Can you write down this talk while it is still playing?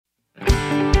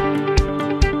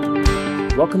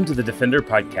welcome to the Defender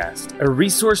Podcast, a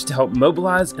resource to help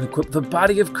mobilize and equip the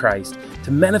body of Christ to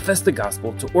manifest the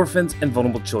gospel to orphans and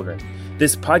vulnerable children.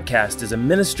 This podcast is a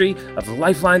ministry of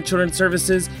Lifeline Children's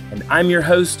Services, and I'm your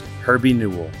host, Herbie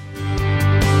Newell.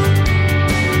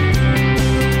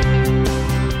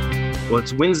 Well,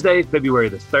 it's Wednesday, February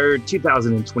the 3rd,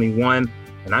 2021,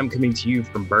 and I'm coming to you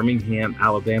from Birmingham,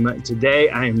 Alabama. Today,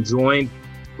 I am joined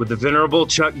with the venerable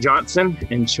Chuck Johnson,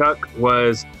 and Chuck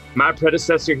was my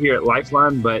predecessor here at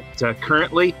Lifeline, but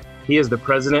currently he is the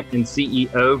president and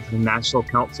CEO of the National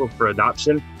Council for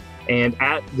Adoption. And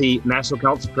at the National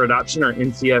Council for Adoption, or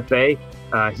NCFA,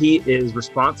 he is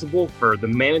responsible for the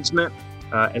management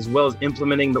as well as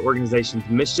implementing the organization's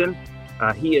mission.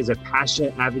 He is a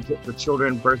passionate advocate for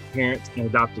children, birth parents, and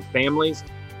adoptive families.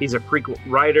 He's a frequent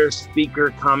writer,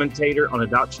 speaker, commentator on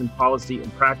adoption policy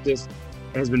and practice,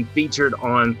 and has been featured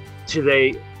on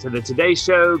the Today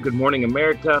Show, Good Morning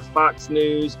America, Fox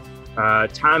News,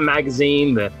 Time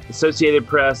Magazine, the Associated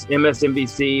Press,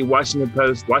 MSNBC, Washington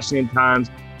Post, Washington Times,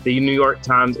 the New York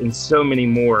Times, and so many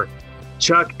more.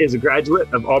 Chuck is a graduate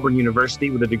of Auburn University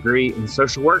with a degree in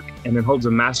social work, and then holds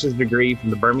a master's degree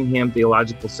from the Birmingham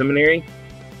Theological Seminary.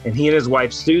 And he and his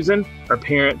wife, Susan, are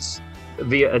parents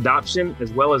via adoption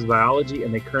as well as biology,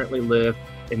 and they currently live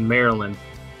in Maryland.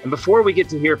 And before we get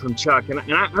to hear from Chuck, and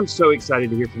I'm so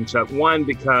excited to hear from Chuck, one,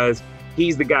 because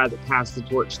he's the guy that passed the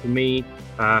torch to me.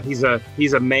 He's a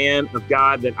man of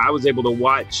God that I was able to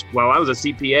watch while I was a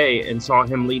CPA and saw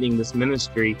him leading this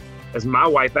ministry as my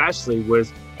wife, Ashley,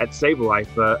 was at Save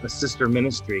Life, a sister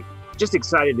ministry. Just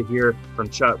excited to hear from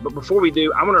Chuck. But before we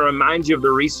do, I want to remind you of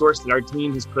the resource that our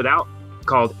team has put out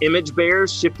called Image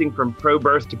Bearers, Shifting from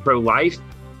Pro-Birth to Pro-Life.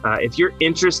 If you're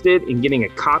interested in getting a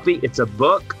copy, it's a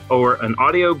book or an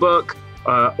audio book,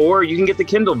 or you can get the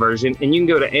Kindle version, and you can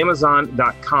go to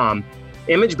Amazon.com.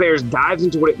 Image Bearers dives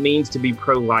into what it means to be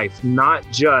pro-life, not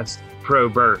just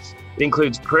pro-birth. It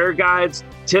includes prayer guides,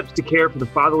 tips to care for the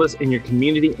fatherless in your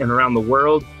community and around the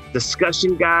world,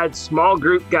 discussion guides, small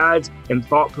group guides, and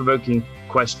thought-provoking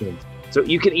questions. So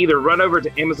you can either run over to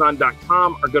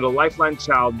Amazon.com or go to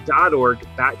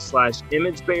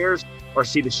lifelinechild.org/Image Bearers, or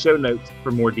see the show notes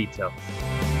for more details.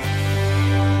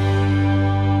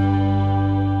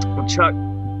 Well, Chuck,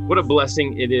 what a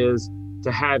blessing it is to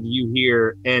have you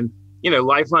here. And, you know,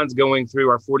 Lifeline's going through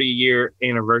our 40-year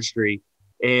anniversary,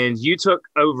 and you took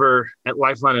over at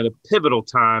Lifeline at a pivotal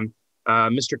time.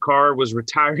 Mr. Carr was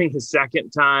retiring his second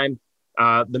time.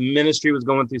 The ministry was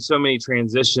going through so many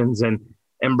transitions. And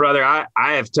brother, I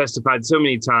have testified so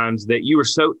many times that you were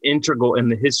so integral in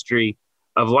the history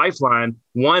of Lifeline,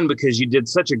 one, because you did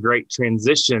such a great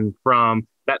transition from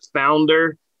that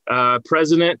founder,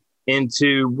 president,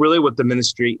 into really what the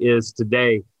ministry is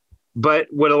today. But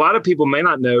what a lot of people may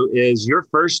not know is your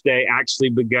first day actually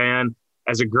began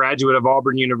as a graduate of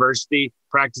Auburn University,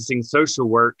 practicing social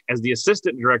work as the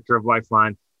assistant director of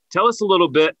Lifeline. Tell us a little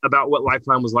bit about what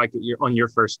Lifeline was like on your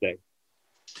first day.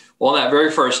 Well, on that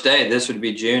very first day, this would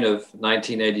be June of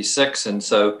 1986. And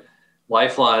so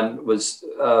Lifeline was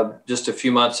just a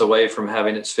few months away from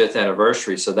having its fifth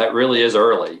anniversary. So that really is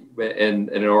early in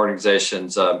an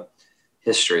organization's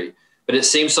history. But it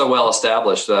seemed so well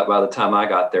established that by the time I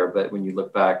got there. But when you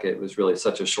look back, it was really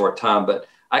such a short time. But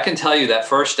I can tell you that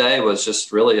first day was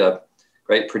just really a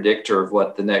great predictor of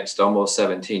what the next almost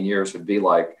 17 years would be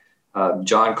like.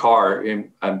 John Carr,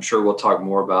 I'm sure we'll talk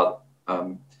more about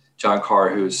John Carr,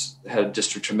 who's had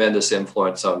just a tremendous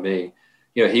influence on me.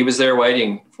 You know, he was there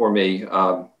waiting for me.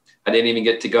 I didn't even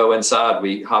get to go inside.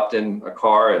 We hopped in a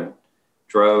car and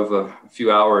drove a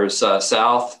few hours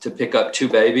south to pick up two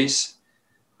babies.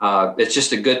 It's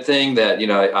just a good thing that, you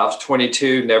know, I was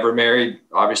 22, never married,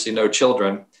 obviously no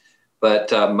children,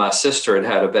 but my sister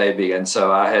had a baby. And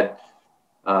so I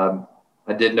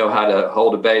didn't know how to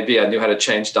hold a baby. I knew how to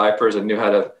change diapers. I knew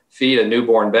how to feed a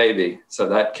newborn baby. So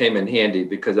that came in handy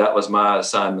because that was my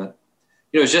assignment.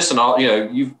 You know, it's just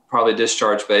you've probably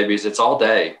discharged babies. It's all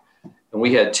day. And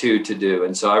we had two to do.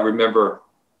 And so I remember,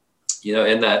 you know,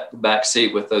 in that back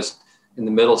seat in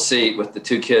the middle seat with the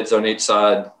two kids on each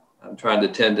side, I'm trying to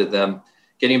tend to them,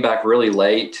 getting back really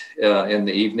late in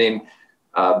the evening.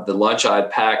 The lunch I had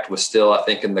packed was still, I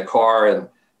think, in the car. And,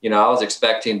 you know, I was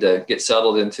expecting to get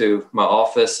settled into my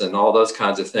office and all those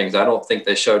kinds of things. I don't think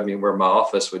they showed me where my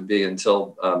office would be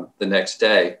until the next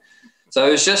day. So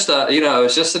it was just, it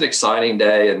was just an exciting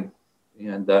day and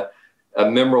a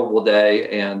memorable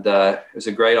day. And it was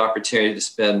a great opportunity to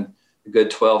spend a good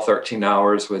 12, 13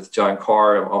 hours with John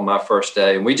Carr on my first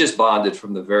day. And we just bonded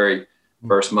from the very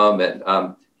first moment.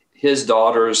 His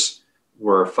daughters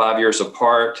were 5 years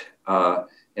apart.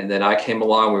 And then I came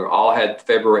along. We all had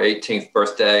February 18th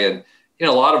birthday. And in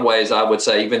a lot of ways, I would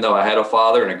say, even though I had a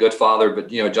father and a good father, but,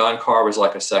 John Carr was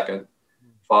like a second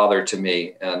father to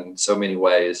me in so many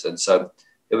ways. And so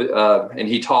it was, and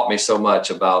he taught me so much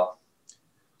about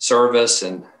service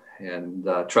and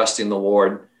trusting the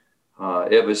Lord.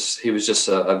 He was just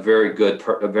a very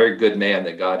good man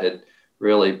that God had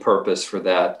really purposed for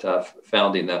that,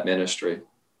 founding that ministry.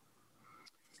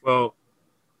 Well,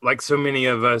 like so many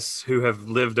of us who have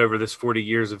lived over this 40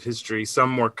 years of history, some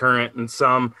more current and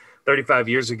some 35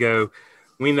 years ago,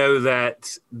 we know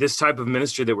that this type of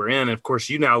ministry that we're in, and of course,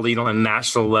 you now lead on a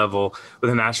national level with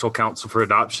a National Council for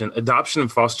Adoption. Adoption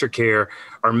and foster care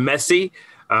are messy.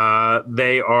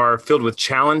 They are filled with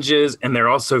challenges, and they're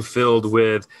also filled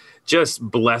with just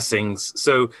blessings.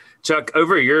 So, Chuck,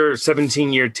 over your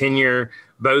 17-year tenure,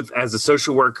 both as a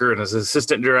social worker and as an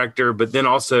assistant director, but then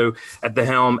also at the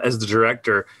helm as the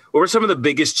director, what were some of the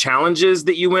biggest challenges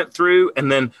that you went through?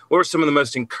 And then what were some of the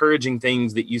most encouraging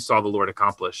things that you saw the Lord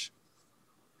accomplish?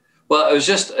 Well, it was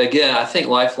just, again, I think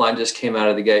Lifeline just came out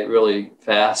of the gate really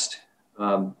fast.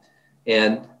 And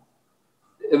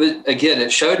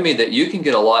it showed me that you can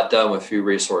get a lot done with few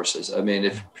resources. I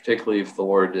mean, particularly if the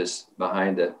Lord is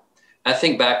behind it. I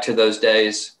think back to those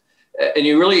days, and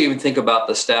you really even think about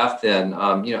the staff then.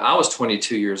 I was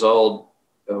 22 years old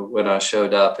when I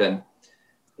showed up, and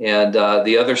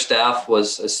the other staff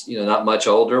was, not much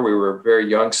older. We were a very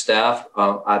young staff.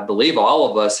 I believe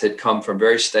all of us had come from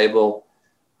very stable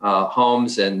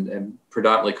homes and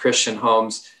predominantly Christian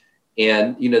homes.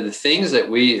 And, the things the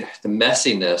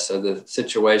messiness of the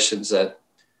situations that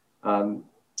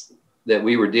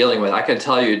we were dealing with, I can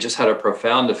tell you, it just had a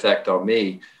profound effect on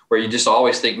me, where you just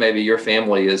always think maybe your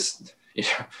family is,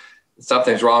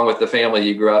 something's wrong with the family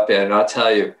you grew up in. And I'll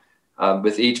tell you,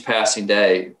 with each passing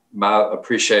day, my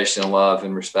appreciation and love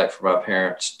and respect for my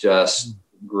parents just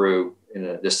grew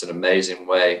in just an amazing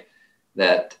way.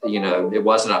 That, it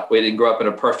wasn't, we didn't grow up in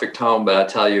a perfect home, but I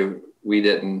tell you, we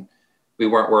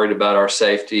weren't worried about our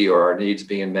safety or our needs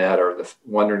being met or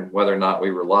wondering whether or not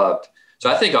we were loved. So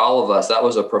I think all of us, that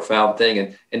was a profound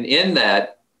thing. And in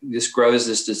that, this grows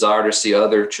this desire to see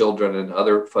other children and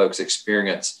other folks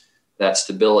experience that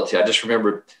stability. I just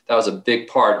remember that was a big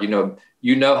part.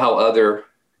 How other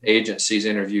agencies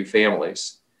interview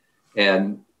families,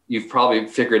 and you've probably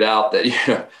figured out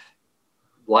that,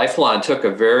 Lifeline took a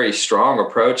very strong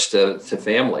approach to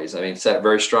families. I mean, set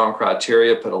very strong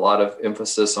criteria, put a lot of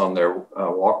emphasis on their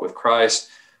walk with Christ,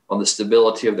 on the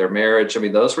stability of their marriage. I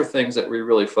mean, those were things that we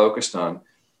really focused on.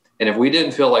 And if we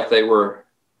didn't feel like they were,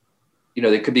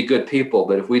 they could be good people,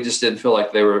 but if we just didn't feel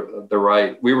like we were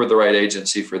the right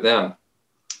agency for them,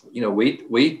 there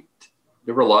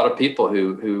were a lot of people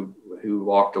who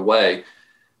walked away.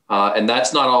 And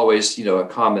that's not always, a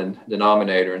common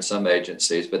denominator in some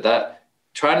agencies, but that,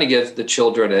 trying to give the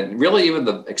children and really even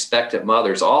the expectant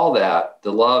mothers, all that,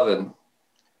 the love and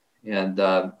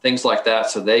things like that,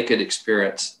 so they could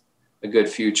experience a good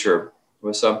future,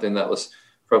 was something that was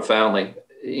profoundly,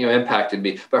 impacted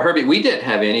me. But Herbie, we didn't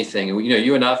have anything.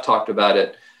 You and I've talked about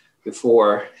it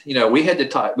before. We had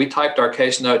to we typed our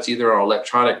case notes either on an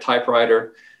electronic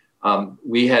typewriter.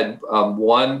 We had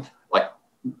one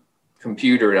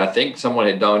computer, and I think someone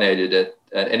had donated it.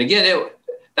 And again,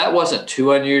 that wasn't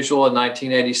too unusual in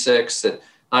 1986. That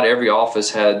not every office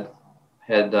had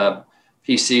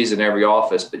PCs in every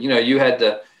office, but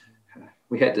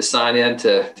we had to sign in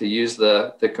to use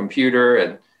the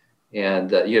computer and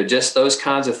just those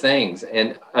kinds of things.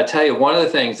 And I tell you, one of the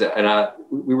things that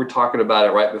we were talking about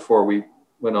it right before we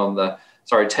went on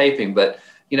started taping, but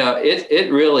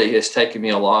it really has taken me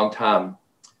a long time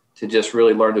to just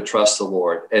really learn to trust the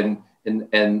Lord. And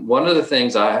one of the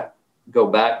things I go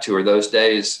back to are those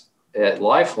days at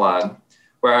Lifeline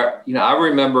where, I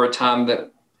remember a time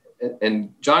that,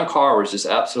 and John Carr was just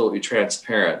absolutely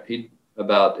transparent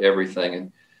about everything.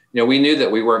 And, we knew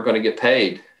that we weren't going to get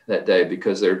paid that day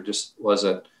because there just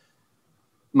wasn't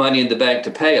money in the bank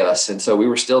to pay us. And so we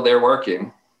were still there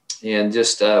working, and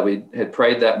just, we had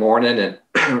prayed that morning. And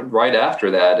right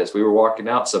after that, as we were walking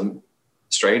out, some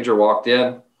stranger walked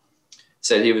in,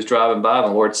 said he was driving by, and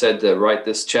the Lord said to write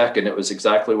this check, and it was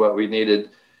exactly what we needed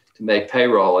to make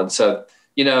payroll. And so,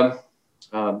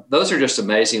 those are just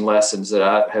amazing lessons that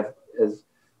I have as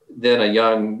then a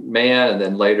young man, and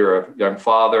then later a young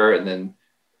father, and then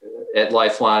at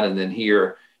Lifeline, and then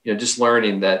here, just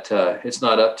learning that it's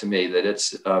not up to me, that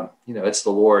it's, it's the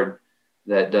Lord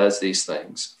that does these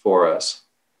things for us.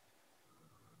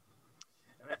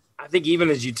 I think even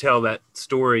as you tell that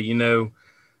story,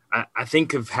 I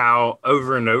think of how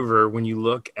over and over when you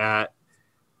look at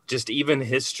just even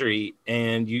history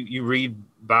and you read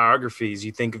biographies,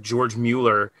 you think of George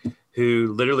Mueller,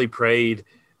 who literally prayed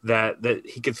that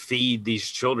he could feed these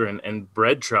children, and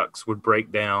bread trucks would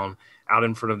break down out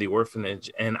in front of the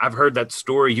orphanage. And I've heard that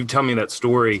story. You tell me that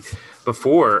story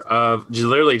before of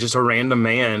literally just a random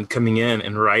man coming in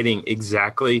and writing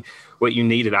exactly what you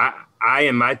needed. I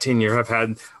in my tenure have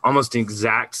had almost an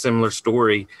exact similar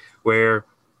story where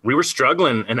we were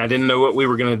struggling and I didn't know what we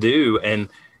were going to do. And,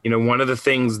 one of the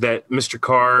things that Mr.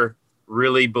 Carr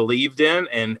really believed in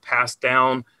and passed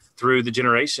down through the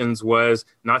generations was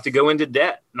not to go into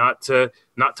debt, not to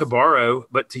borrow,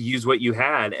 but to use what you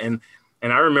had. And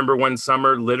I remember one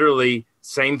summer, literally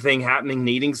same thing happening,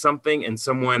 needing something, and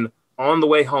someone on the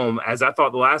way home, as I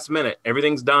thought the last minute,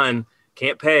 everything's done,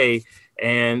 can't pay.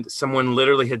 And someone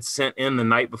literally had sent in the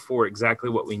night before exactly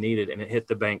what we needed, and it hit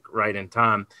the bank right in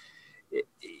time.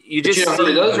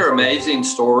 Those are amazing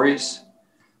stories.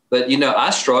 But,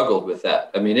 I struggled with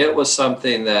that. I mean, it was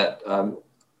something that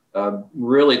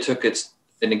really took its,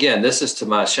 and again, this is to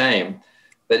my shame,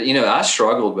 but, I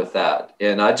struggled with that.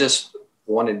 And I just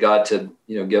wanted God to,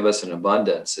 give us an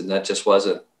abundance. And that just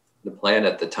wasn't the plan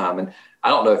at the time. And I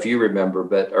don't know if you remember,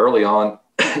 but early on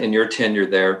in your tenure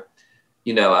there,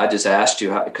 I just asked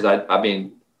you how, because I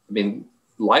mean,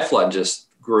 Lifeline just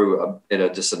grew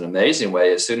in just an amazing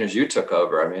way as soon as you took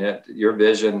over. I mean, your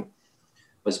vision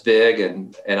was big,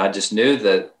 and I just knew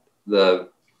that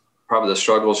probably the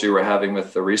struggles you were having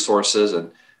with the resources.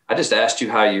 And I just asked you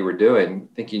how you were doing,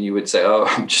 thinking you would say, "Oh,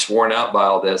 I'm just worn out by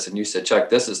all this." And you said, "Chuck,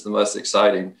 this is the most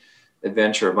exciting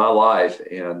adventure of my life."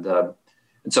 And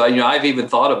so, I've even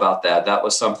thought about that. That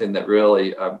was something that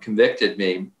really convicted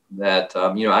me that,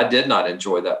 I did not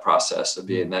enjoy that process of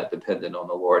being that dependent on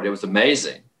the Lord. It was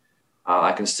amazing.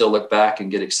 I can still look back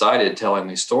and get excited telling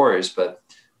these stories. But,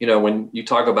 when you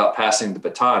talk about passing the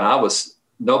baton,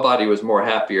 nobody was more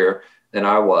happier than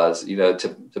I was,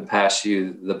 to pass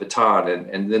you the baton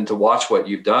and then to watch what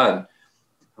you've done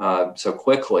so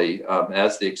quickly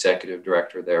as the executive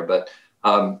director there. But,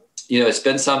 it's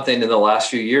been something in the last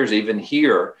few years, even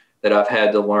here, that I've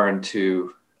had to learn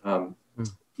to,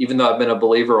 even though I've been a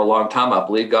believer a long time, I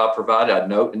believe God provided. I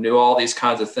knew all these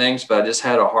kinds of things, but I just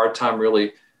had a hard time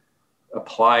really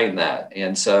applying that.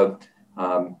 And so,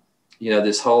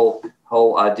 this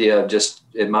whole idea of just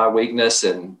in my weakness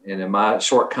and in my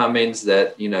shortcomings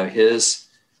that, his,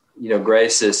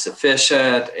 grace is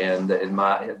sufficient and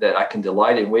that I can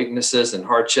delight in weaknesses and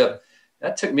hardship.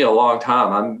 That took me a long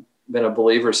time. I've been a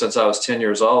believer since I was 10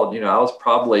 years old. I was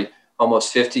probably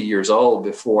almost 50 years old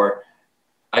before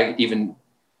I even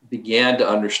began to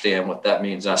understand what that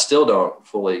means. And I still don't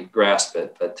fully grasp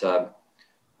it, but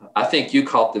I think you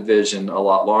caught the vision a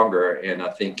lot longer, and I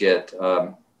think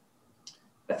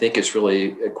it's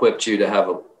really equipped you to have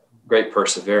a great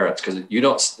perseverance, because you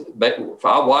don't. If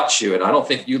I watch you, and I don't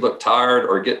think you look tired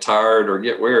or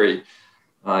get weary.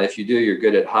 If you do, you're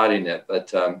good at hiding it.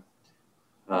 But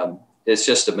it's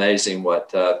just amazing what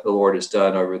the Lord has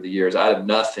done over the years. Out of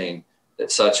nothing,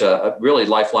 that such a really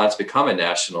Lifeline's become a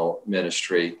national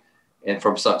ministry, and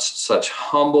from such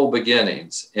humble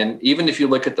beginnings. And even if you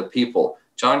look at the people,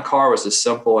 John Carr was as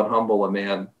simple and humble a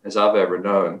man as I've ever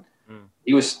known.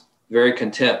 He was very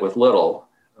content with little.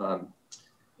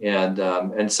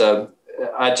 And so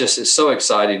it's so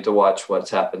exciting to watch what's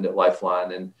happened at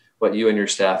Lifeline and what you and your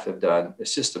staff have done.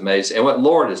 It's just amazing. And what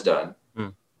Lord has done.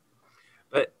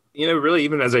 But, really,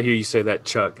 even as I hear you say that,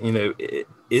 Chuck,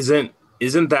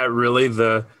 isn't that really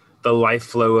the life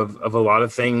flow of a lot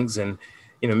of things? And,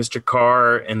 Mr.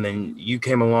 Carr, and then you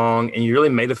came along and you really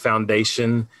made a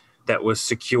foundation that was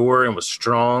secure and was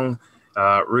strong,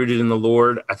 rooted in the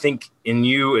Lord. I think in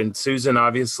you and Susan,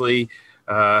 obviously,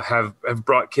 have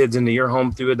brought kids into your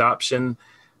home through adoption.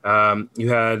 You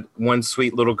had one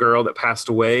sweet little girl that passed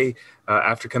away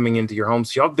after coming into your home.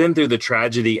 So y'all been through the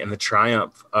tragedy and the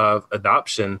triumph of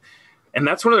adoption. And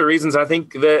that's one of the reasons I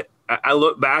think that I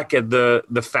look back at the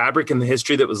fabric and the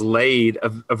history that was laid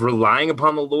of relying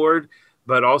upon the Lord,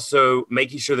 but also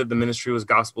making sure that the ministry was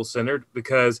gospel-centered.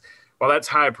 Because while that's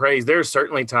high praise, there are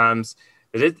certainly times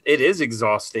that it is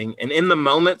exhausting. And in the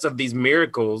moments of these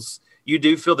miracles, you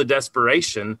do feel the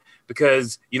desperation,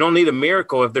 because you don't need a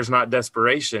miracle if there's not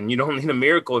desperation. You don't need a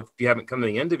miracle if you haven't come to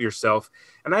the end of yourself.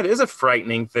 And that is a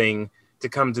frightening thing, to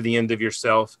come to the end of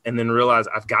yourself and then realize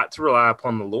I've got to rely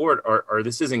upon the Lord or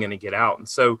this isn't going to get out. And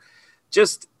so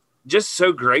just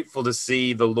so grateful to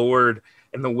see the Lord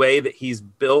and the way that he's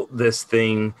built this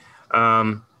thing,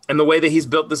 and the way that he's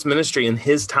built this ministry in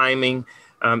his timing,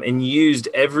 and used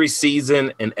every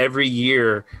season and every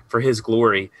year for his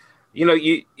glory.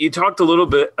 You talked a little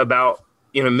bit about,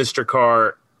 Mr.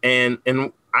 Carr, and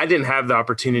I didn't have the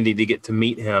opportunity to get to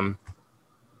meet him,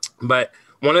 but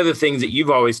one of the things that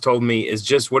you've always told me is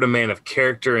just what a man of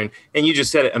character and you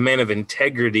just said it, a man of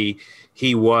integrity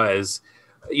he was.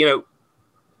 You know,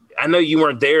 I know you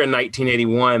weren't there in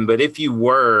 1981, but if you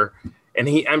were, and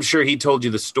I'm sure he told you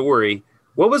the story,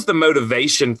 what was the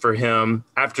motivation for him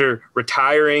after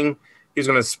retiring? He was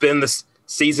going to spend this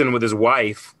season with his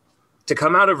wife to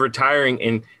come out of retiring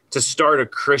and to start a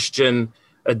Christian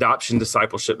adoption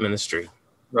discipleship ministry.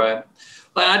 Right.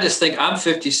 Well, I just think I'm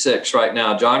 56 right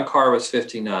now. John Carr was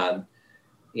 59.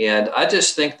 And I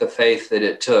just think the faith that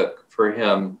it took for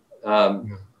him,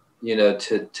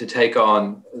 to take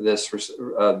on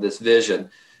this vision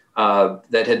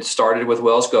that had started with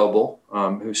Wells Goebel,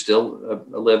 who's still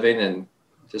living and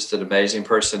just an amazing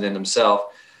person in himself.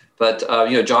 But,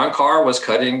 John Carr was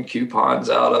cutting coupons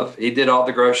he did all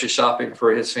the grocery shopping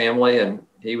for his family, and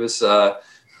he was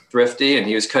thrifty, and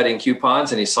he was cutting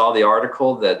coupons, and he saw the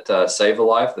article that saved a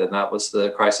life. And that was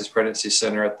the Crisis Pregnancy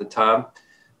Center at the time,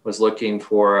 was looking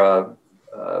for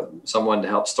someone to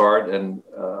help start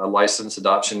a licensed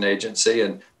adoption agency.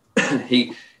 And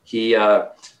he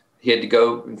had to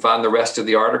go and find the rest of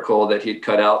the article that he'd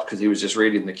cut out because he was just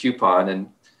reading the coupon. And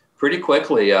pretty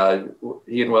quickly,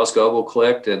 he and Wells Goebel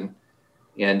clicked, and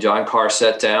John Carr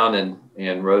sat down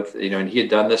and wrote, and he had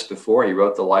done this before. He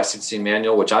wrote the licensing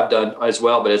manual, which I've done as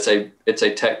well, but it's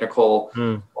a technical,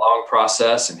 long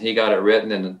process, and he got it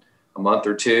written in a month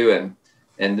or two.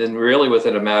 And then really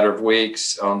within a matter of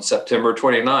weeks, on September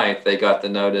 29th, they got the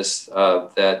notice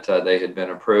that they had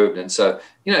been approved. And so,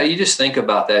 you just think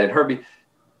about that. And Herbie,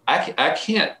 I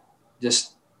can't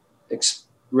just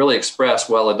really express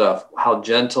well enough how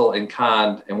gentle and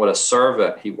kind and what a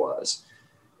servant he was.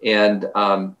 And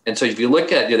so if you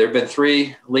look at, there have been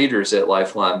 3 leaders at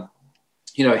Lifeline.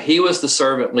 He was the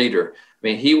servant leader. I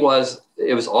mean,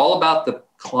 it was all about the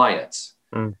clients.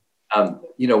 One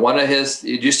of it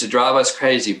used to drive us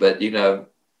crazy, but,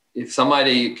 if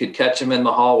somebody could catch him in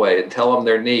the hallway and tell them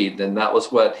their need, then that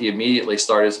was what he immediately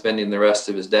started spending the rest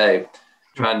of his day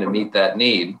trying to meet that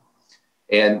need.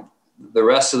 And the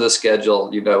rest of the schedule,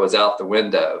 was out the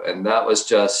window. And that was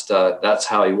just, that's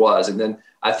how he was. And then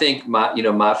I think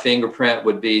my fingerprint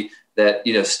would be that,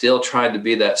 still trying to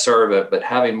be that servant, but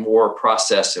having more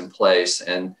process in place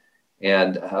and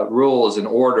rules and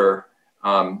order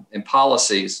and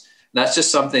policies. And that's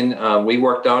just something we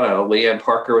worked on. Leanne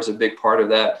Parker was a big part of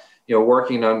that,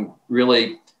 working on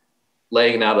really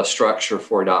laying out a structure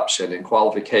for adoption and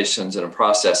qualifications and a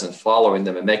process and following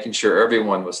them and making sure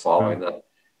everyone was following them.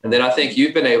 And then I think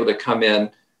you've been able to come in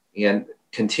and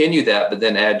continue that, but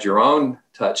then add your own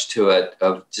touch to it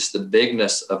of just the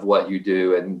bigness of what you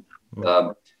do. And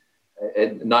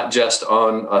not just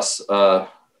on us,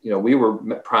 we were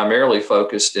primarily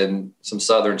focused in some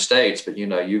southern states, but,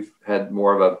 you've had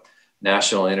more of a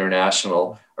national,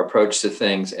 international approach to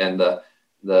things, and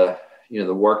the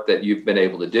work that you've been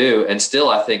able to do, and still,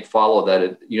 I think, follow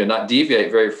that, not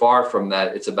deviate very far from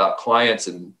that. It's about clients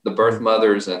and the birth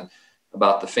mothers and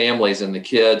about the families and the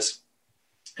kids,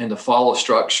 and to follow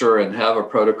structure and have a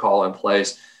protocol in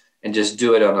place and just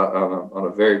do it on a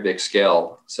very big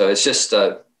scale. So it's just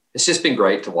been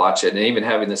great to watch it. And even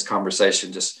having this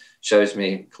conversation just shows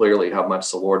me clearly how much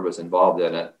the Lord was involved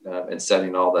in it and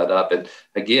setting all that up. And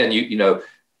again,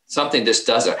 something just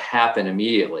doesn't happen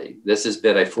immediately. This has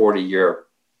been a 40-year,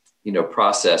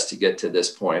 process to get to this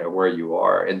point of where you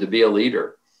are, and to be a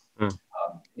leader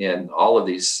in all of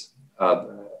these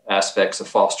aspects of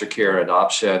foster care,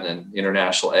 adoption, and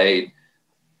international aid.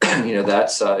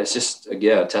 That's it's just,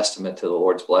 again, a testament to the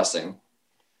Lord's blessing.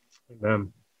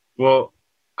 Amen. Well,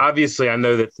 obviously, I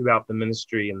know that throughout the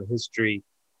ministry and the history,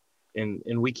 and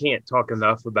we can't talk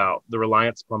enough about the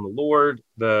reliance upon the Lord,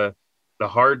 the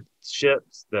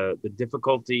hardships, the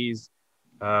difficulties,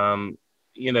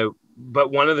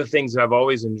 but one of the things that I've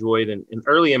always enjoyed, and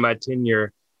early in my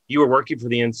tenure, you were working for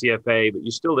the NCFA, but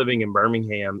you're still living in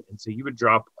Birmingham. And so you would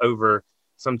drop over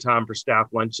sometime for staff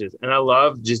lunches. And I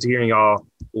love just hearing y'all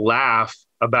laugh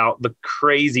about the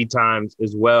crazy times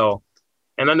as well.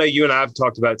 And I know you and I have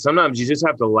talked about it. Sometimes you just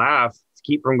have to laugh to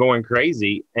keep from going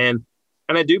crazy. And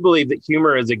I do believe that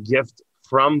humor is a gift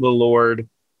from the Lord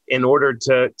in order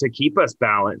to keep us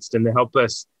balanced and to help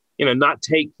us, not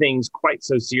take things quite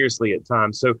so seriously at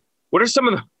times. So what are some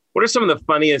of the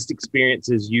funniest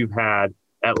experiences you've had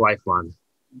at Lifeline?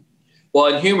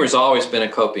 Well, and humor's always been a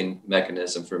coping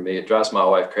mechanism for me. It drives my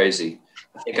wife crazy.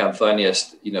 I think I'm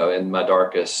funniest, in my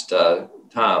darkest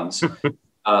times.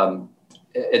 And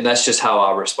that's just how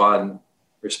I respond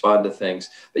to things.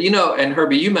 But, and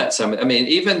Herbie, you met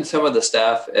even some of the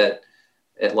staff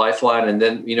at Lifeline. And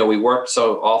then, we worked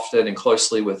so often and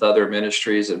closely with other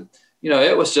ministries. And,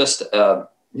 it was just,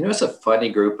 it's a funny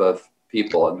group of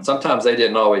people. And sometimes they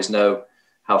didn't always know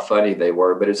how funny they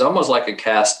were, but it's almost like a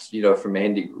cast, from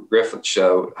Andy Griffith's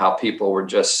show, how people were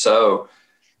just so,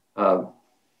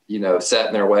 set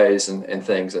in their ways and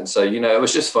things. And so, it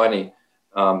was just funny,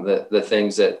 the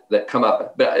things that come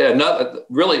up. But another,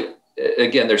 really,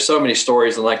 again, there's so many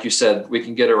stories. And like you said, we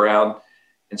can get around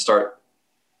and start,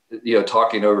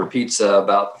 talking over pizza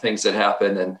about things that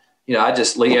happened. And,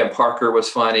 Leanne Parker was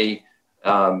funny.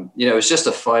 It was just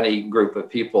a funny group of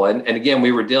people. And again,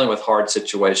 we were dealing with hard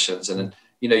situations. And,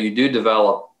 you do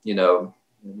develop, if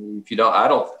you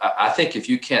don't, I think if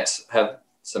you can't have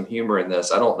some humor in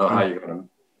this, I don't know how you're going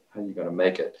to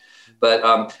make it.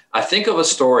 But I think of a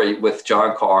story with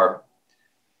John Carr.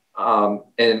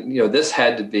 And, this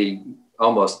had to be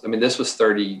this was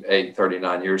 38,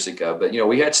 39 years ago. But,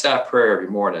 we had staff prayer every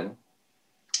morning.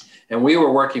 And we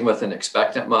were working with an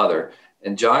expectant mother.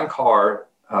 And John Carr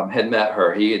had met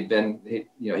her. He had been,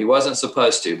 he wasn't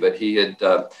supposed to, but he had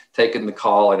taken the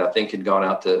call and I think had gone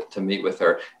out to meet with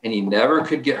her. And he never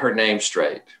could get her name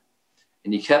straight.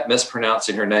 And he kept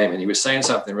mispronouncing her name. And he was saying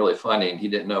something really funny and he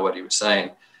didn't know what he was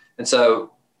saying. And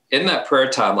so in that prayer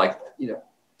time,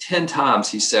 10 times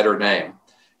he said her name.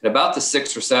 And about the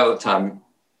 6th or 7th time,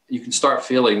 you can start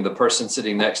feeling the person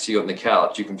sitting next to you on the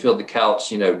couch. You can feel the couch,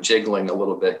 jiggling a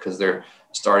little bit because they're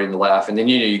starting to laugh. And then,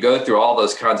 you go through all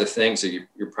those kinds of things. So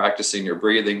you're practicing your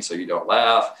breathing so you don't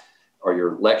laugh, or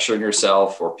you're lecturing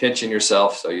yourself or pinching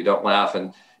yourself so you don't laugh.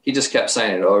 And he just kept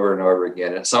saying it over and over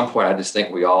again. At some point, I just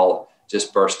think we all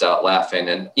just burst out laughing.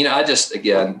 And,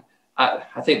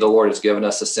 I think the Lord has given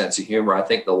us a sense of humor. I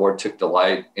think the Lord took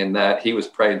delight in that. He was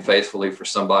praying faithfully for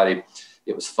somebody.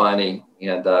 It was funny.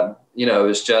 And, it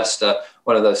was just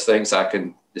one of those things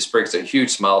this brings a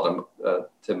huge smile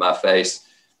to my face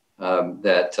about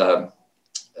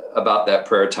that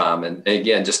prayer time. And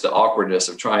again, just the awkwardness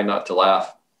of trying not to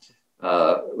laugh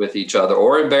with each other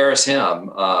or embarrass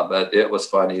him. But it was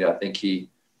funny. I think he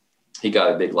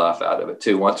got a big laugh out of it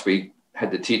too. Once we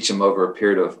had to teach him over a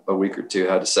period of a week or two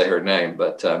how to say her name.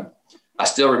 But I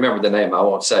still remember the name. I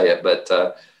won't say it,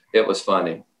 but it was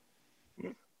funny.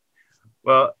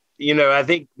 Well, I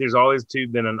think there's always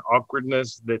been an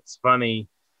awkwardness that's funny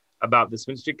about this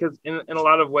ministry, because in a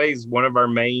lot of ways, one of our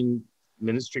main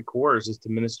ministry cores is to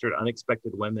minister to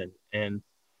unexpected women. And,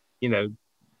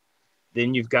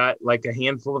 then you've got like a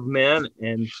handful of men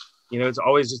and, it's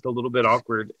always just a little bit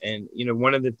awkward. And,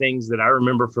 one of the things that I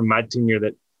remember from my tenure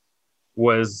that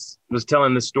was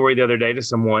telling the story the other day to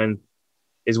someone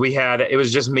is it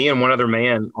was just me and one other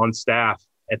man on staff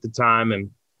at the time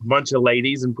and a bunch of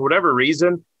ladies. And for whatever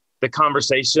reason, the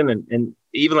conversation and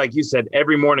even like you said,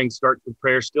 every morning starts with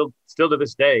prayer. Still to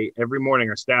this day, every morning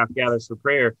our staff gathers for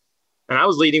prayer. And I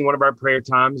was leading one of our prayer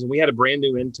times, and we had a brand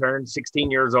new intern, 16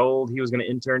 years old. He was going to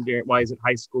intern while he's at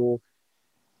high school.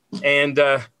 And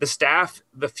the staff,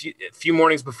 the few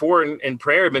mornings before in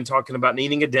prayer, had been talking about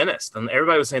needing a dentist. And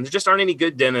everybody was saying, there just aren't any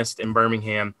good dentists in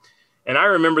Birmingham. And I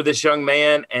remember this young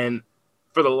man, and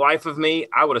for the life of me,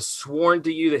 I would have sworn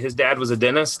to you that his dad was a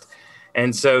dentist.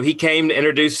 And so he came to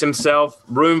introduce himself,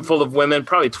 room full of women,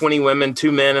 probably 20 women, 2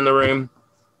 men in the room.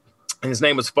 And his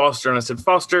name was Foster. And I said,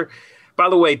 Foster, by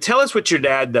the way, tell us what your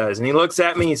dad does. And he looks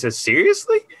at me, he says,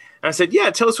 seriously? And I said, yeah,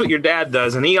 tell us what your dad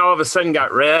does. And he all of a sudden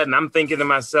got red. And I'm thinking to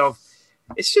myself,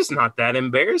 it's just not that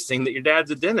embarrassing that your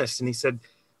dad's a dentist. And he said,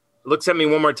 looks at me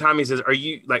one more time. He says, are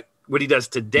you like what he does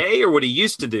today or what he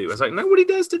used to do? I was like, no, what he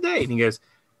does today. And he goes,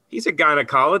 he's a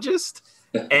gynecologist.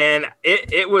 And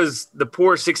it was the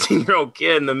poor 16-year-old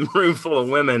kid in the room full of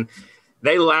women.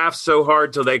 They laughed so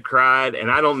hard till they cried. And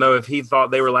I don't know if he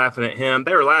thought they were laughing at him.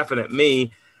 They were laughing at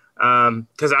me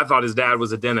because I thought his dad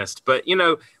was a dentist. But,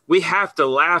 we have to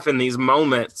laugh in these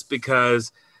moments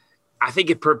because I think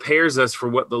it prepares us for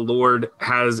what the Lord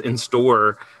has in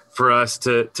store for us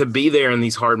to be there in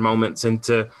these hard moments and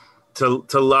to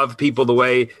love people the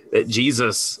way that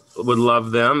Jesus would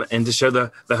love them and to show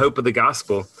the hope of the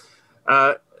gospel.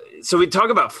 So we talk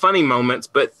about funny moments,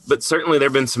 but certainly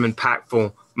there've been some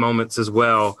impactful moments as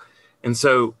well. And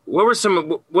so what's some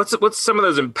of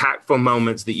those impactful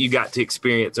moments that you got to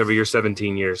experience over your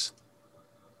 17 years?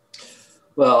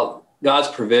 Well, God's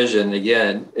provision,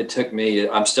 again, it took me,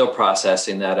 I'm still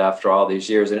processing that after all these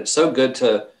years. And it's so good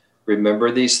to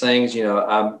remember these things.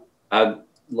 I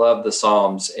love the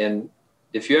Psalms. And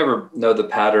if you ever know the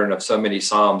pattern of so many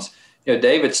Psalms,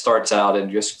 David starts out in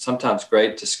just sometimes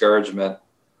great discouragement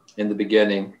in the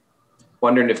beginning,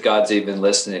 wondering if God's even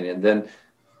listening. And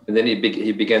then he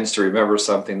begins to remember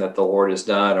something that the Lord has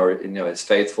done, or, his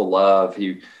faithful love.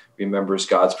 He remembers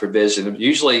God's provision. And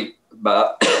usually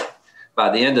by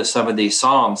the end of some of these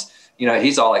Psalms,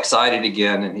 he's all excited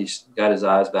again and he's got his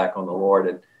eyes back on the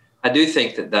Lord. I do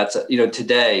think that that's,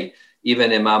 today,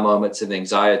 even in my moments of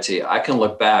anxiety, I can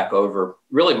look back over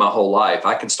really my whole life.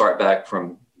 I can start back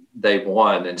from day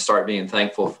one and start being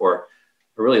thankful for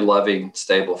a really loving,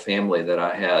 stable family that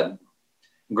I had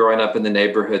growing up in the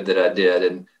neighborhood that I did,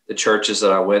 and the churches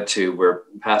that I went to where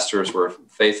pastors were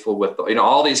faithful with,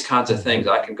 all these kinds of things.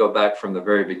 I can go back from the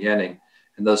very beginning,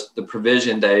 and the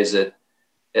provision days at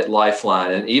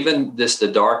Lifeline, and even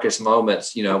the darkest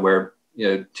moments, where,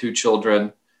 two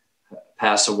children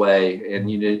pass away, and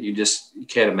you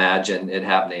can't imagine it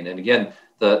happening. And again,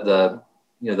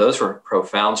 those were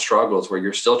profound struggles where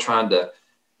you're still trying to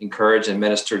encourage and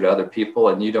minister to other people,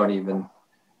 and you aren't even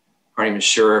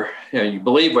sure, you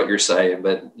believe what you're saying,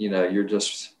 but you're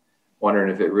just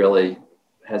wondering if it really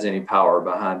has any power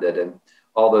behind it, and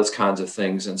all those kinds of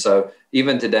things. And so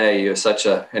even today,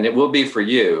 and it will be for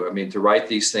you, to write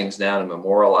these things down and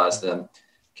memorialize them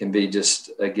can be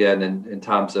just, again, in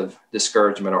times of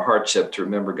discouragement or hardship, to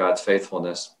remember God's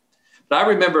faithfulness. But I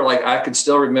remember, I could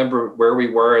still remember where we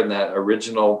were in that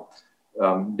original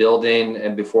building,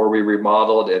 and before we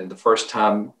remodeled, and the first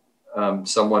time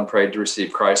someone prayed to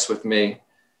receive Christ with me.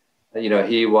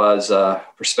 He was a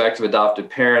prospective adopted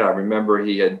parent. I remember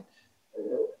he had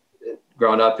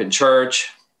grown up in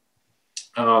church,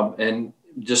 and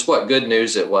just what good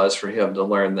news it was for him to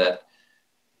learn that,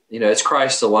 it's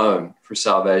Christ alone for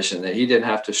salvation, that he didn't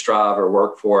have to strive or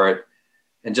work for it.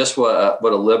 And just what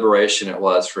a liberation it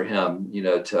was for him,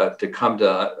 to come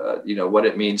to, what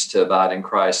it means to abide in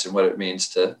Christ and what it means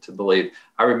to believe.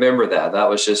 I remember that. That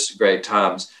was just great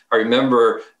times. I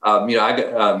remember,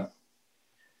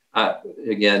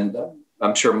 again,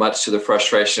 I'm sure much to the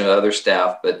frustration of other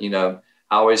staff, but,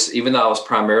 I always, even though I was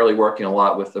primarily working a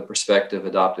lot with the prospective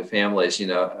adoptive families,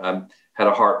 had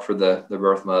a heart for the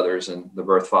birth mothers and the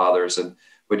birth fathers, and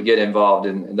would get involved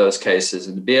in those cases,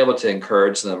 and to be able to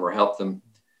encourage them or help them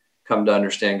come to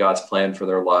understand God's plan for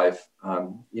their life.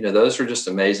 Those were just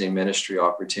amazing ministry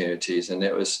opportunities, and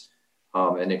it was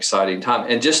an exciting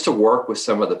time. And just to work with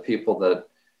some of the people that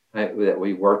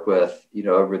we work with,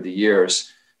 over the years,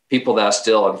 people that I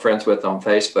still am friends with on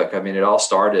Facebook. It all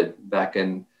started back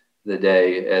in the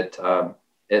day at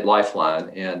Lifeline,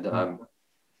 and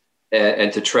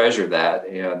to treasure that.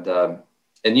 And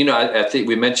I think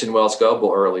we mentioned Wells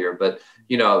Goebel earlier, but,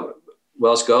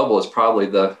 Wells Goebel is probably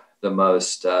the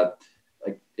most,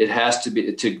 it has to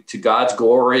be to God's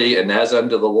glory and as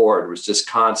unto the Lord, was just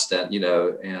constant,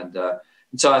 and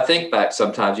so I think back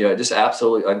sometimes, just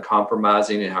absolutely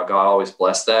uncompromising, and how God always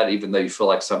blessed that, even though you feel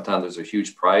like sometimes there's a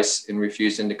huge price in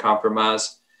refusing to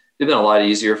compromise. It'd been a lot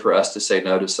easier for us to say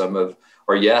no to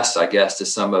yes, I guess, to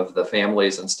some of the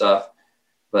families and stuff.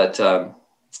 But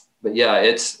yeah,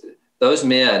 it's those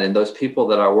men and those people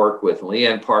that I work with,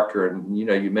 Leanne Parker, and,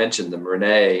 you mentioned them,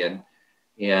 Renee and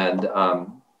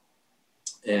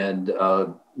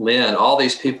Lynn, all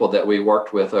these people that we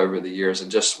worked with over the years,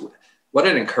 and just what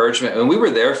an encouragement. And we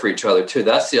were there for each other too.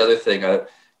 That's the other thing.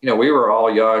 We were all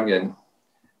young, and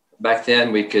back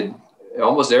then we could,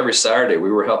 almost every Saturday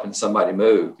we were helping somebody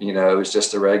move. It was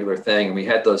just a regular thing. And we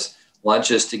had those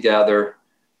lunches together.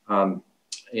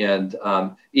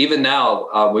 Even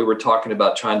now, we were talking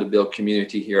about trying to build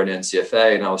community here at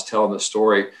NCFA, and I was telling the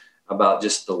story about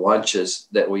just the lunches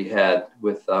that we had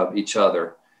with each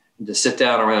other, and to sit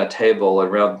down around a table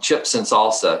around chips and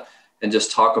salsa and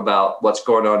just talk about what's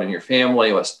going on in your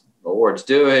family, what the Lord's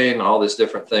doing, all these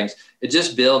different things. It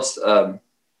just builds,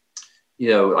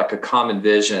 like a common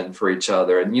vision for each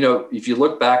other. And, if you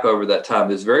look back over that time,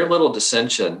 there's very little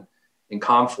dissension and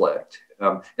conflict.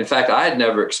 In fact, I had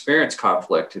never experienced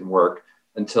conflict in work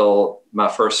until my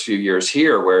first few years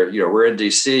here, where, we're in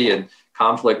DC, and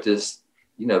conflict is,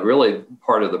 really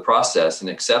part of the process and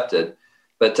accepted.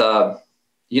 But,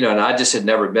 and I just had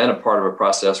never been a part of a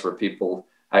process where people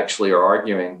actually are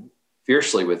arguing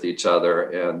fiercely with each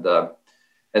other.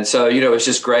 And so, it's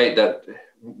just great that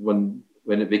when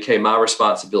it became my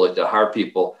responsibility to hire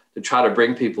people, to try to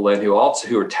bring people in who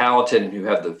are talented and who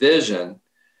have the vision,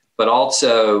 but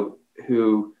also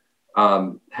who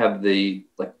have the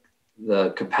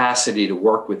capacity to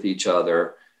work with each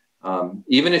other,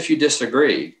 even if you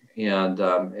disagree. And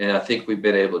I think we've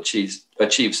been able to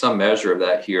achieve some measure of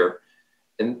that here.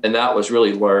 And that was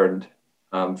really learned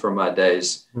from my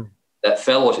days. That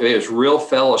fellowship, it was real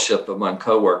fellowship among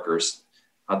coworkers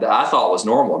that I thought was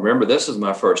normal. Remember, this was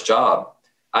my first job.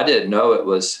 I didn't know it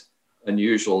was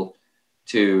unusual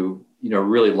to,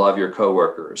 really love your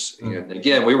coworkers. And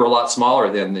again, we were a lot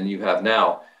smaller then than you have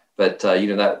now. But,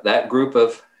 that group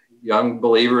of young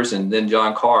believers, and then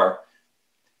John Carr,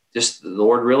 just the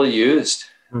Lord really used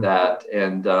that,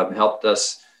 and helped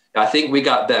us, I think we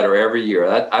got better every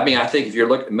year. I mean, I think if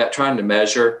you're trying to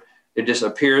measure, it just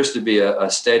appears to be a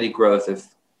steady growth of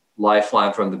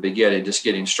Lifeline from the beginning, just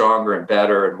getting stronger and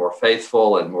better and more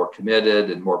faithful and more committed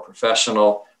and more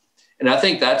professional. And I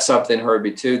think that's something,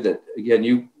 Herbie, too, that, again,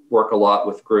 you work a lot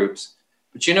with groups.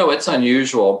 But, it's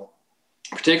unusual,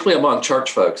 particularly among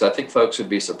church folks. I think folks would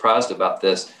be surprised about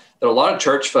this, that a lot of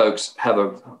church folks have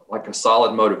a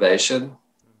solid motivation.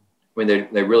 I mean,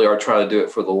 they really are trying to do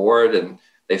it for the Lord, and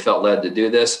they felt led to do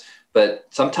this. But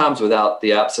sometimes without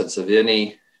the absence of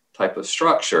any type of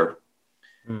structure.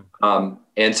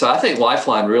 And so I think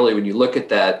Lifeline, really, when you look at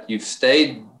that, you've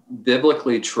stayed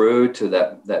biblically true to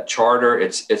that charter.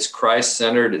 It's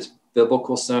Christ-centered, it's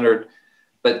biblical-centered,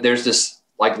 but there's this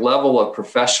level of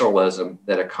professionalism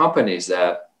that accompanies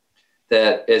that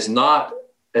is not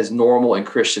as normal in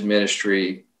Christian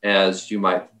ministry as you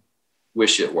might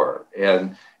wish it were.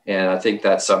 And I think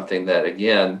that's something that,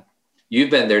 again, you've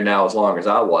been there now as long as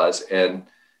I was, and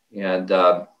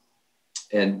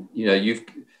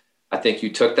I think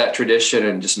you took that tradition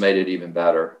and just made it even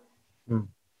better.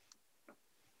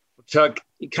 Chuck,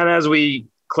 kind of as we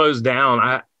close down,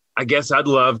 I guess I'd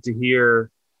love to hear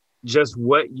just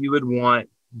what you would want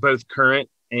both current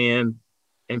and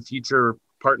future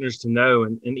partners to know.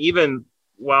 And even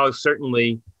while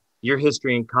certainly your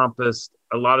history encompassed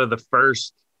a lot of the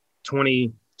first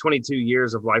 22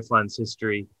 years of Lifeline's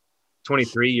history,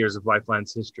 23 years of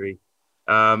Lifeline's history,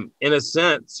 in a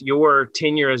sense, your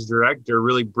tenure as director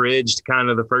really bridged kind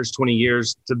of the first 20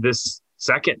 years to this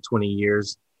second 20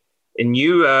 years. And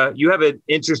you have an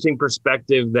interesting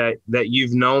perspective that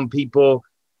you've known people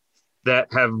that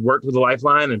have worked with the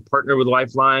Lifeline and partnered with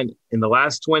Lifeline in the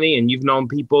last 20, and you've known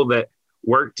people that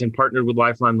worked and partnered with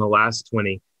Lifeline in the last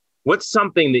 20. What's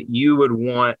something that you would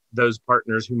want those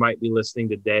partners who might be listening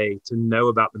today to know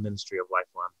about the ministry of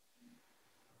Lifeline?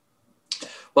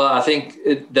 Well, I think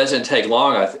it doesn't take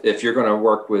long if you're going to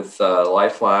work with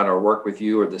Lifeline or work with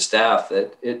you or the staff,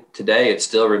 that today it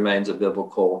still remains a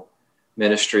biblical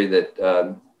ministry,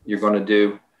 that you're going to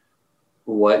do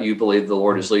what you believe the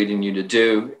Lord is leading you to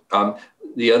do.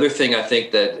 The other thing I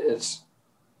think that is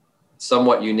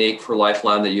somewhat unique for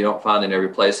Lifeline that you don't find in every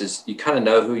place is you kind of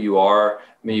know who you are. I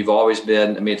mean, you've always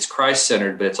been, it's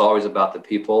Christ-centered, but it's always about the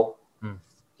people.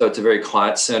 So it's a very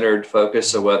client-centered focus.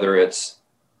 So whether it's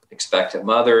expectant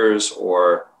mothers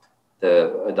or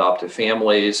the adoptive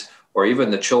families or even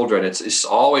the children, it's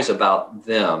always about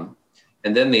them.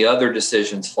 And then the other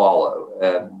decisions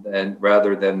follow, and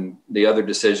rather than the other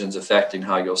decisions affecting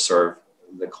how you'll serve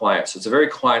the client. So it's a very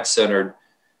client-centered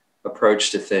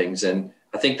approach to things. And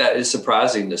I think that is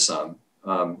surprising to some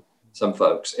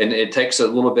folks. And it takes a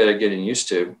little bit of getting used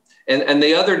to. And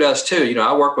the other does too.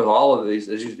 I work with all of these.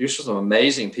 There's some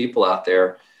amazing people out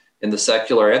there in the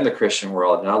secular and the Christian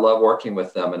world. And I love working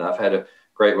with them, and I've had a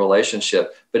great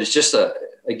relationship. But it's just,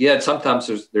 again,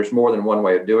 sometimes there's more than one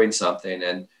way of doing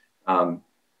something.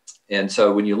 And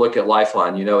so when you look at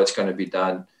Lifeline, it's going to be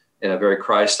done in a very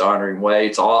Christ-honoring way.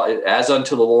 It's all as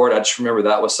unto the Lord. I just remember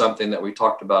that was something that we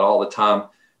talked about all the time,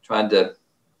 trying to,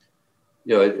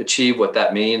 achieve what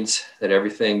that means, that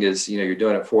everything is, you're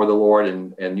doing it for the Lord,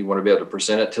 and you want to be able to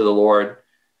present it to the Lord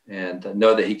and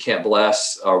know that he can't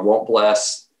bless or won't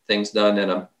bless things done in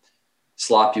a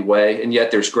sloppy way. And yet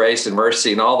there's grace and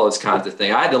mercy and all those kinds of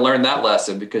things. I had to learn that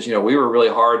lesson because, we were really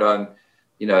hard on,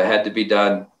 it had to be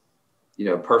done,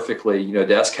 perfectly.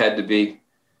 Desk had to be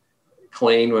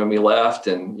clean when we left,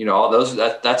 and all those.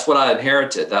 That's what I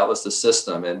inherited. That was the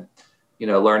system, and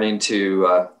learning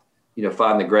to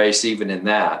find the grace even in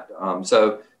that.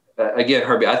 So again,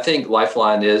 Herbie, I think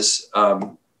Lifeline is.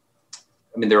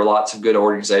 There are lots of good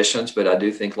organizations, but I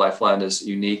do think Lifeline is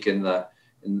unique in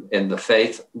the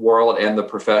faith world and the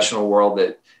professional world.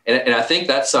 And I think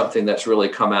that's something that's really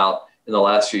come out in the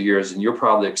last few years, and you're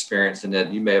probably experiencing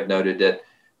it. You may have noted it,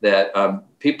 that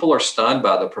people are stunned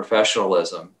by the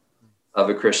professionalism of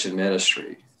a Christian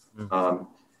ministry. And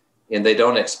they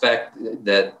don't expect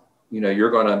that,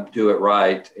 you're going to do it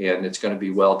right, and it's going to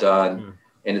be well done,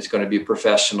 and it's going to be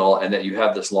professional, and that you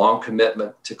have this long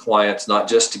commitment to clients, not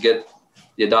just to get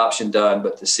the adoption done,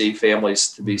 but to see families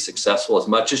to be successful as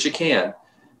much as you can.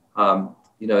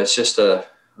 It's just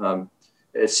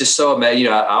it's just so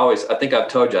amazing. I think I've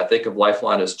told you, I think of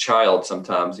Lifeline as a child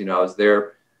sometimes. I was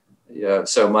there,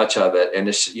 so much of it. And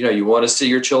it's, you want to see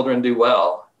your children do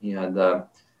well. And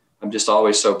I'm just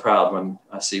always so proud when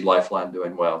I see Lifeline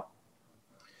doing well.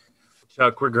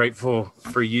 Chuck, we're grateful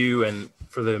for you and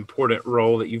for the important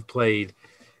role that you've played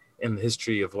in the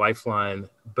history of Lifeline,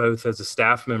 both as a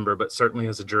staff member, but certainly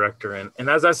as a director. And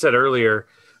as I said earlier,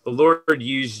 the Lord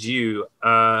used you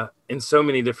in so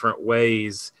many different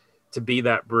ways to be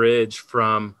that bridge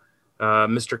from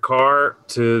Mr. Carr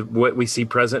to what we see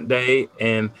present day.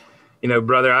 And,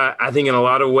 brother, I think in a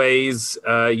lot of ways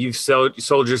you've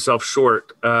sold yourself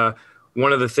short.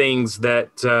 One of the things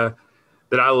that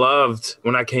I loved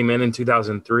when I came in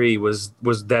 2003 was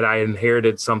that I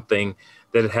inherited something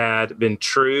that had been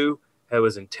true, that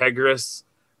was integrous,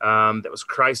 that was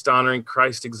Christ-honoring,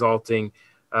 Christ-exalting.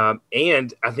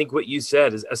 And I think what you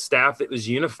said is a staff that was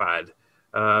unified,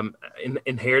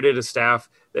 inherited a staff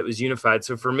that was unified.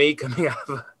 So for me, coming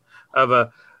out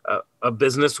of a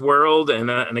business world and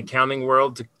an accounting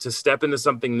world, to step into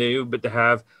something new, but to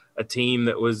have a team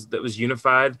that was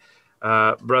unified,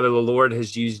 brother, the Lord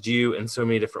has used you in so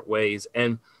many different ways.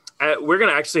 And we're going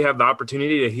to actually have the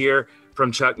opportunity to hear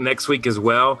from Chuck next week as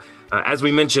well. As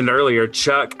we mentioned earlier,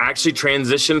 Chuck actually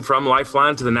transitioned from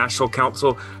Lifeline to the National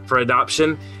Council for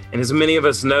Adoption. And as many of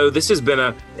us know, it has been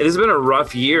a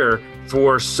rough year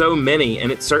for so many,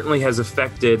 and it certainly has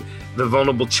affected the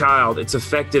vulnerable child. It's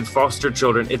affected foster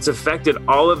children. It's affected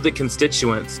all of the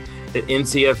constituents that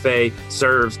NCFA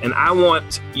serves. And I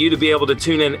want you to be able to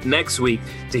tune in next week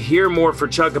to hear more for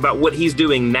Chuck about what he's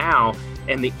doing now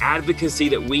and the advocacy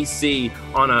that we see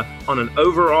on an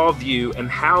overall view, and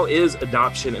how is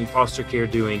adoption and foster care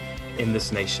doing in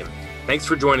this nation. Thanks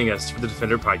for joining us for the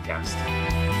Defender Podcast.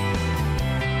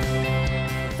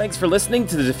 Thanks for listening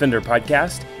to the Defender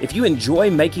Podcast. If you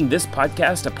enjoy making this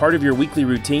podcast a part of your weekly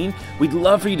routine, we'd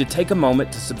love for you to take a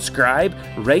moment to subscribe,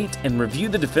 rate, and review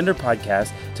the Defender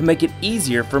Podcast to make it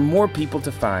easier for more people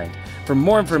to find. For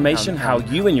more information how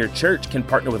you and your church can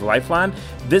partner with Lifeline,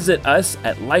 visit us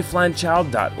at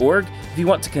lifelinechild.org. If you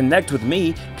want to connect with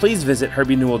me, please visit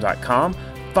herbienewell.com.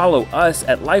 Follow us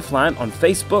at Lifeline on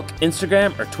Facebook,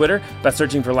 Instagram, or Twitter by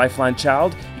searching for Lifeline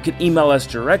Child. You can email us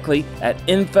directly at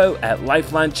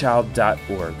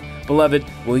info@lifelinechild.org. Beloved,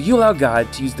 will you allow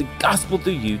God to use the gospel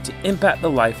through you to impact the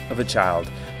life of a child?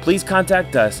 Please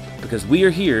contact us, because we are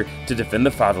here to defend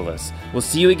the fatherless. We'll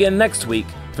see you again next week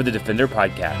for the Defender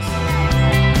Podcast.